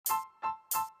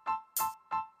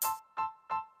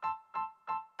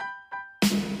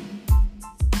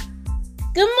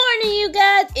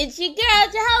It's your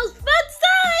girl, your host, Fun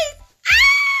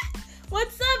Size.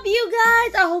 What's up, you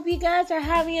guys? I hope you guys are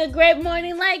having a great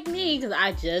morning like me, because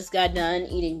I just got done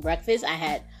eating breakfast. I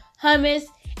had hummus,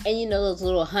 and you know those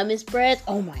little hummus breads?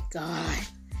 Oh my god.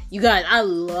 You guys, I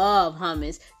love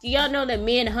hummus. Do y'all know that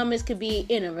me and hummus could be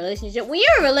in a relationship? When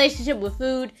you're in a relationship with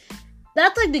food,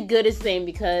 that's like the goodest thing,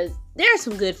 because there are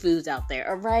some good foods out there,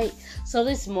 alright? So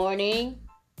this morning,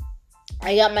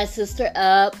 I got my sister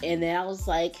up, and then I was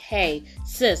like, hey,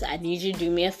 sis, I need you to do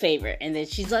me a favor. And then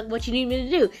she's like, what you need me to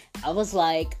do? I was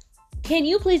like, can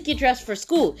you please get dressed for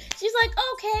school? She's like,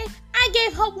 okay. I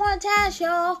gave her one task,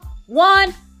 y'all.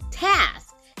 One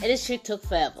task. And this shit took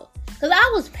forever. Because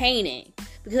I was painting.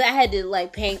 Because I had to,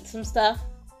 paint some stuff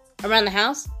around the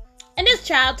house. And this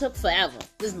child took forever.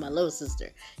 This is my little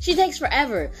sister. She takes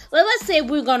forever. Let's say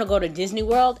we're going to go to Disney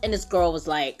World, and this girl was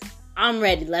like, I'm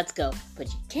ready, let's go. But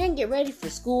you can't get ready for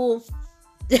school.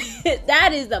 That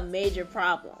is a major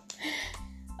problem.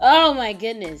 Oh my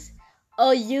goodness.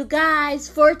 Oh, you guys,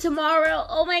 for tomorrow,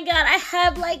 oh my god, I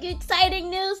have exciting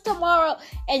news tomorrow.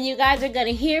 And you guys are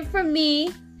gonna hear from me,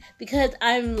 because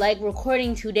I'm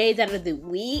recording 2 days out of the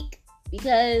week,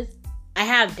 because I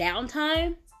have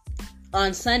downtime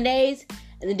on Sundays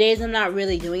and the days I'm not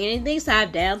really doing anything, so I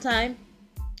have downtime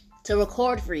to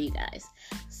record for you guys.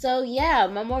 So yeah,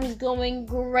 my morning's going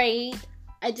great.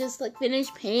 I just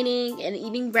finished painting and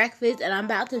eating breakfast, and I'm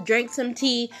about to drink some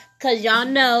tea, because y'all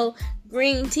know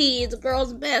green tea is a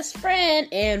girl's best friend,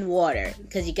 and water,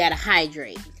 because you gotta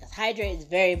hydrate, because hydrate is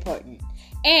very important,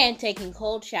 and taking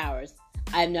cold showers.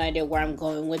 I have no idea where I'm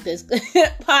going with this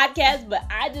podcast, but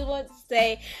I just want to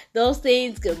say those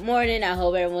things. Good morning. I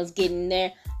hope everyone's getting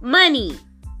their money.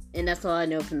 And that's all I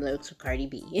know from the lyrics of Cardi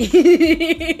B.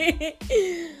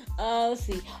 Let's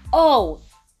see. Oh,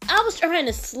 I was trying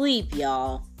to sleep,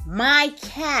 y'all. My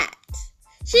cat,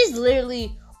 she's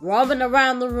literally roaming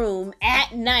around the room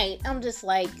at night. I'm just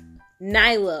like,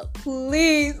 Nyla,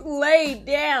 please lay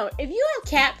down. If you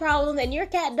have cat problems and your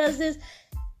cat does this,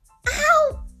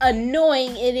 how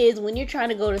annoying it is when you're trying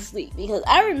to go to sleep. Because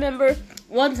I remember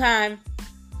one time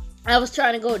I was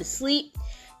trying to go to sleep,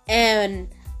 and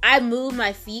I moved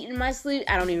my feet in my sleep.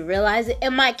 I don't even realize it.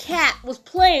 And my cat was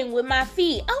playing with my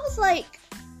feet. I was like,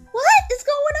 what is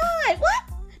going on? What?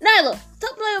 Nyla,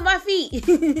 stop playing with my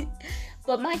feet.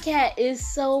 But my cat is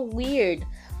so weird.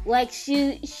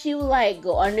 She would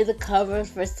go under the covers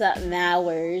for certain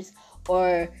hours.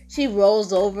 Or she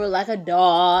rolls over like a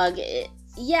dog.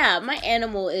 Yeah, my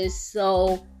animal is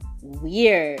so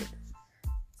weird.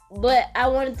 But I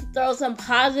wanted to throw some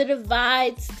positive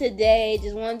vibes today.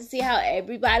 Just wanted to see how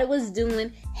everybody was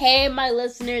doing. Hey, my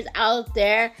listeners out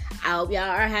there. I hope y'all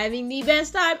are having the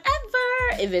best time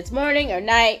ever. If it's morning or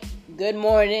night, good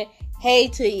morning. Hey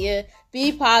to you.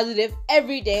 Be positive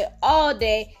every day, all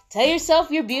day. Tell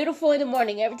yourself you're beautiful in the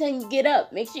morning. Every time you get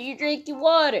up, make sure you drink your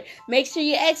water. Make sure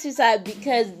you exercise,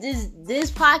 because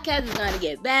this podcast is going to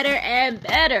get better and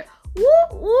better. Woo,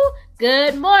 woo.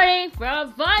 Good morning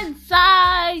from Fun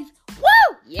Size.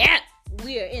 Woo! Yeah,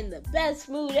 we are in the best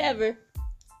mood ever.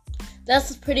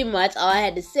 That's pretty much all I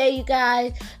had to say, you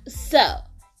guys. So,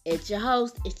 it's your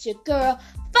host, it's your girl,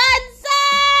 Fun